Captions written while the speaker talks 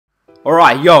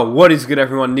Alright, yo, what is good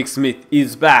everyone? NickSmith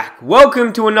is back.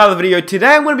 Welcome to another video.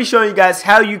 Today I'm going to be showing you guys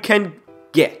how you can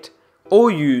get, or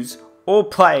use, or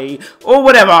play, or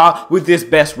whatever with this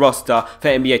best roster for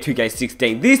NBA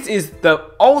 2K16. This is the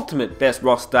ultimate best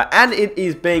roster and it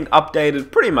is being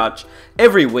updated pretty much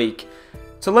every week.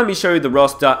 So let me show you the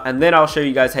roster and then I'll show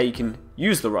you guys how you can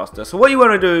use the roster. So what you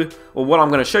want to do, or what I'm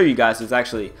going to show you guys is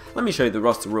actually, let me show you the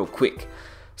roster real quick.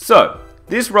 So,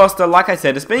 this roster, like I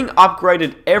said, is being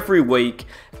upgraded every week,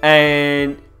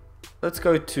 and let's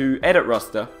go to edit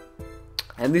roster,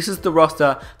 and this is the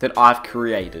roster that I've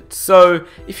created. So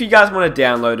if you guys want to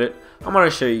download it, I'm going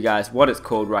to show you guys what it's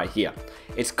called right here.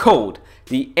 It's called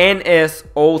the NS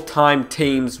All-Time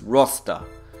Teams roster.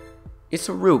 It's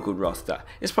a real good roster.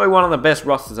 It's probably one of the best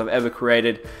rosters I've ever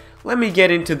created. Let me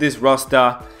get into this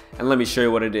roster and let me show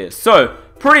you what it is. So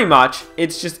pretty much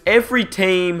it's just every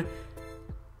team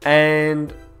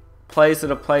and players that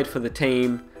have played for the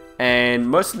team, and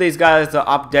most of these guys are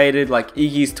updated. Like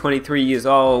Iggy's 23 years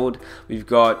old, we've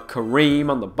got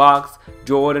Kareem on the Bucks,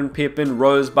 Jordan, Pippen,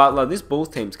 Rose, Butler. This Bulls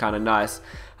team's kind of nice.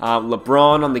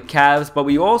 LeBron on the Cavs, but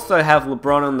we also have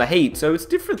LeBron on the Heat, so it's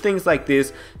different things like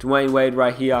this. Dwayne Wade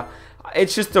right here.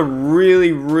 It's just a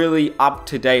really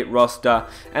up-to-date roster,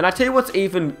 and I tell you what's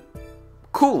even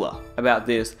cooler about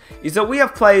this is that we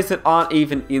have players that aren't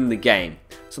even in the game.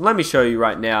 So let me show you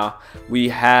right now. We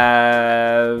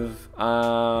have who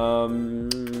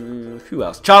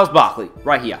else? Charles Barkley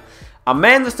right here. A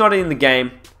man that's not in the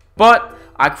game, but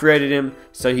I created him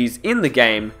so he's in the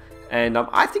game, and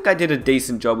I think I did a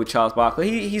decent job with Charles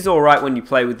Barkley. He's all right when you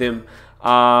play with him.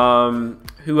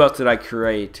 Who else did I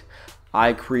create?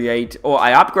 I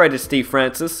upgraded Steve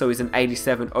Francis, so he's an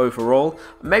 87 overall.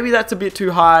 Maybe that's a bit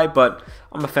too high, but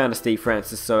I'm a fan of Steve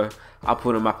Francis, so I'll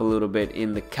put him up a little bit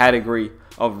in the category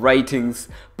of ratings.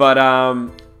 But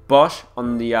Bosch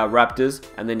on the Raptors,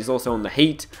 and then he's also on the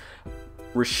Heat.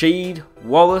 Rasheed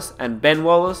Wallace and Ben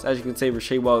Wallace. As you can see,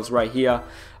 Rasheed Wallace right here.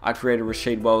 I created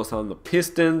Rasheed Wallace on the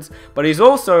Pistons, but he's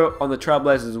also on the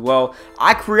Trailblazers as well.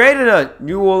 I created a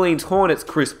New Orleans Hornets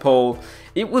Chris Paul.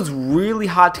 It was really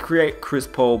hard to create Chris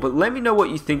Paul, but let me know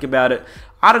what you think about it.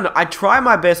 I don't know. I try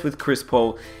my best with Chris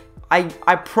Paul.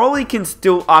 I probably can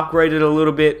still upgrade it a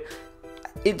little bit.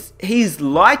 He's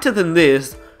lighter than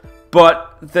this,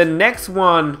 but the next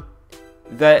one,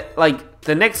 the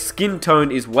next skin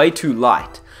tone is way too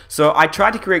light. So I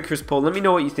tried to create Chris Paul. Let me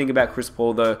know what you think about Chris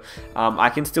Paul though. I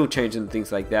can still change and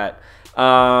things like that.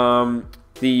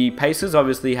 The Pacers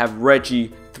obviously have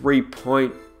Reggie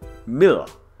 3-point Miller.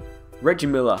 Reggie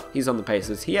Miller, he's on the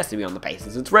Pacers. He has to be on the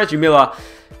Pacers. It's Reggie Miller,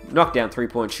 knockdown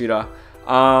 3-point shooter.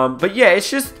 But yeah,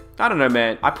 it's just, I don't know,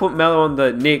 man. I put Melo on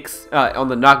the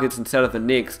Nuggets instead of the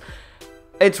Knicks.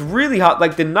 It's really hard.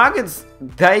 Like the Nuggets,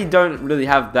 they don't really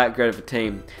have that great of a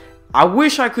team. I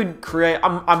wish I could create,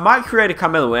 I might create a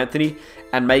Carmelo Anthony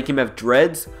and make him have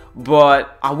dreads,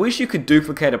 but I wish you could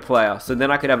duplicate a player. So then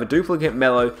I could have a duplicate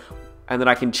Melo, and then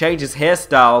I can change his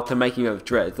hairstyle to make him have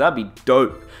dreads. That'd be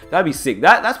dope. That'd be sick.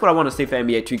 That's what I want to see for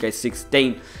NBA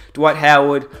 2K16. Dwight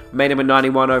Howard, made him a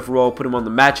 91 overall, put him on the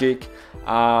Magic.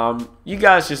 You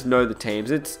guys just know the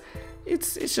teams. It's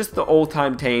just the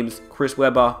all-time teams. Chris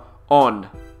Webber on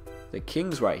the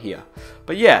Kings right here.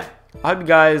 But yeah, I hope you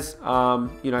guys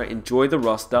enjoy the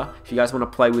roster. If you guys want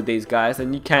to play with these guys,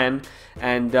 then you can.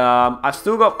 And I've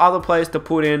still got other players to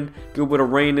put in. Gilbert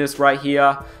Arenas right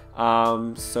here.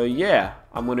 So yeah,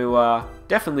 I'm going to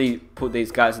definitely put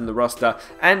these guys in the roster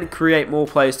and create more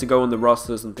players to go on the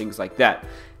rosters and things like that.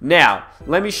 Now,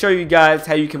 let me show you guys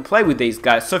how you can play with these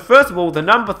guys. So first of all, the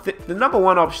number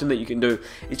one option that you can do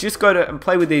is just go to and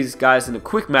play with these guys in a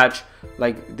quick match,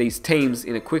 like these teams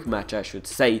in a quick match, I should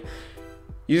say.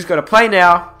 You just got to play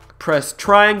now, press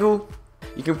triangle.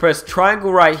 You can press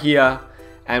triangle right here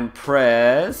and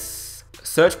press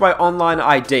search by online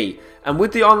ID. And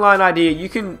with the online ID, you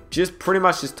can just pretty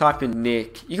much just type in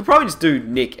Nick. You can probably just do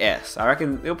Nick S. I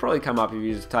reckon it'll probably come up if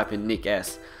you just type in Nick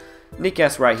S. Nick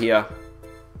S right here.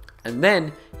 And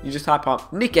then you just type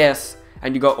up Nick S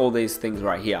and you got all these things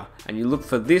right here. And you look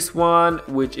for this one,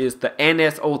 which is the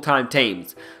NS All-Time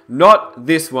Teams. Not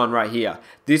this one right here.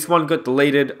 This one got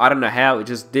deleted. I don't know how, it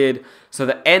just did. So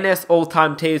the NS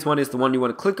All-Time Teams one is the one you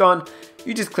want to click on.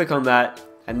 You just click on that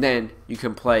and then you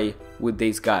can play with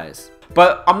these guys.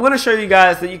 But I'm going to show you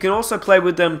guys that you can also play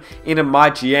with them in a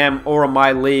MyGM or a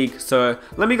My League. So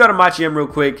let me go to MyGM real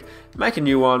quick, make a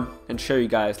new one, and show you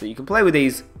guys that you can play with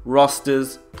these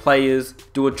rosters, players,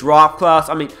 do a draft class.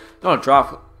 I mean, not a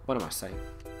draft, what am I saying?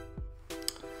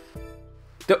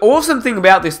 The awesome thing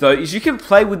about this though is you can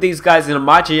play with these guys in a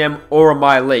MyGM or a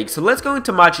MyLeague. So let's go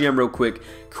into MyGM real quick,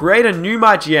 create a new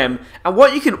MyGM, and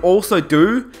what you can also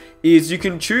do is you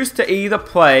can choose to either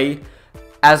play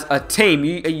as a team.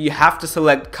 You have to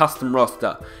select custom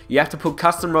roster. You have to put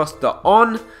custom roster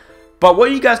on. But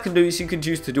what you guys can do is you can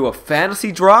choose to do a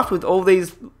fantasy draft with all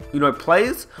these,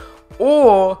 players,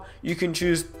 or you can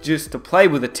choose just to play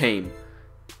with a team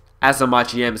as a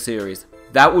MyGM series.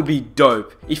 That would be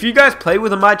dope. If you guys play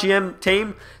with a MyGM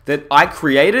team that I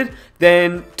created,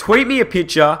 then tweet me a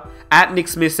picture at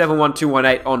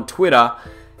NickSmith71218 on Twitter,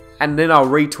 and then I'll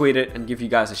retweet it and give you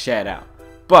guys a shout out.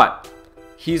 But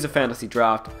here's a fantasy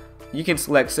draft. You can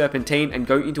select Serpentine and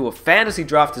go into a fantasy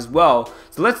draft as well.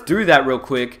 So let's do that real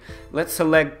quick. Let's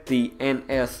select the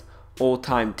NS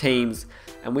all-time teams,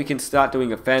 and we can start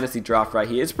doing a fantasy draft right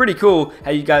here. It's pretty cool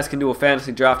how you guys can do a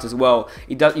fantasy draft as well.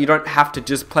 You don't have to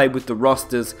just play with the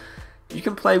rosters. You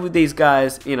can play with these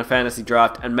guys in a fantasy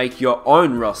draft and make your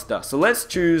own roster. So let's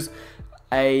choose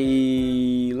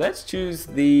the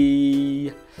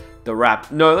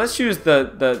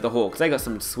Hawks. They got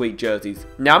some sweet jerseys.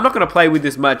 Now, I'm not going to play with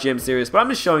this MyGM series, but I'm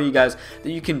just showing you guys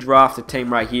that you can draft a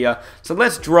team right here. So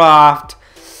let's draft,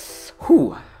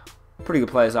 pretty good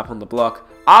players up on the block.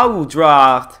 I will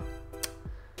draft,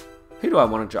 who do I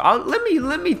want to draft? Let me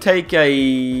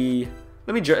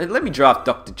draft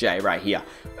Dr. J right here.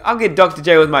 I'll get Dr.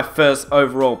 J with my first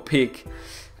overall pick,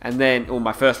 and then, or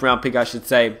my first round pick I should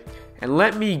say. And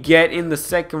let me get in the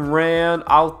second round,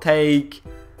 I'll take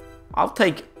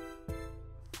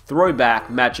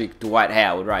throwback Magic Dwight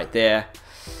Howard right there.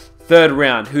 Third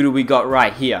round, who do we got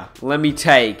right here? Let me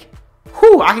take,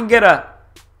 I can get a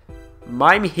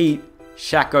Miami Heat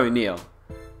Shaq O'Neal.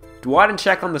 Dwight and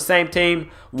Shaq on the same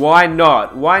team. Why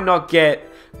not? Why not get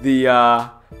the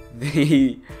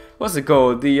what's it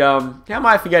called? How am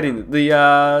I forgetting?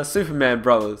 The Superman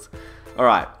brothers.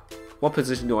 Alright. What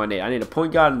position do I need? I need a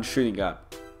point guard and a shooting guard.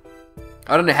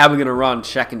 I don't know how we're going to run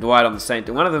Shaq and Dwight on the same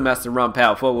team. One of them has to run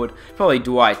power forward. Probably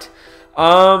Dwight.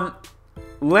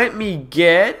 Let me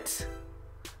take...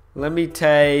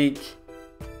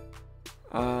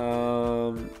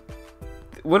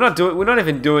 We're not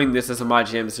even doing this as a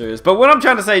MyGM series. But what I'm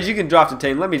trying to say is you can draft a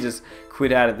team. Let me just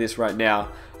quit out of this right now.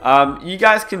 You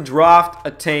guys can draft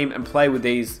a team and play with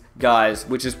these guys,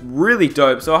 which is really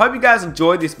dope. So I hope you guys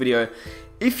enjoyed this video.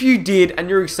 If you did and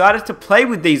you're excited to play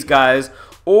with these guys,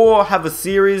 or have a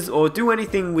series, or do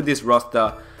anything with this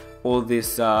roster, or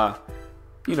this,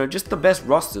 just the best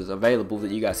rosters available that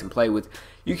you guys can play with,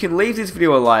 you can leave this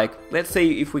video a like. Let's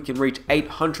see if we can reach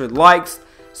 800 likes.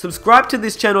 Subscribe to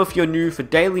this channel if you're new for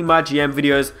daily MyGM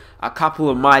videos, a couple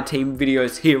of my team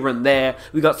videos here and there.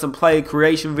 We got some player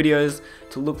creation videos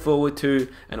to look forward to,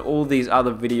 and all these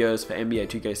other videos for NBA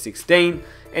 2K16.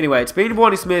 Anyway, it's been your boy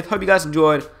NickSmith. Hope you guys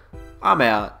enjoyed. I'm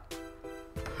out.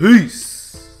 Peace.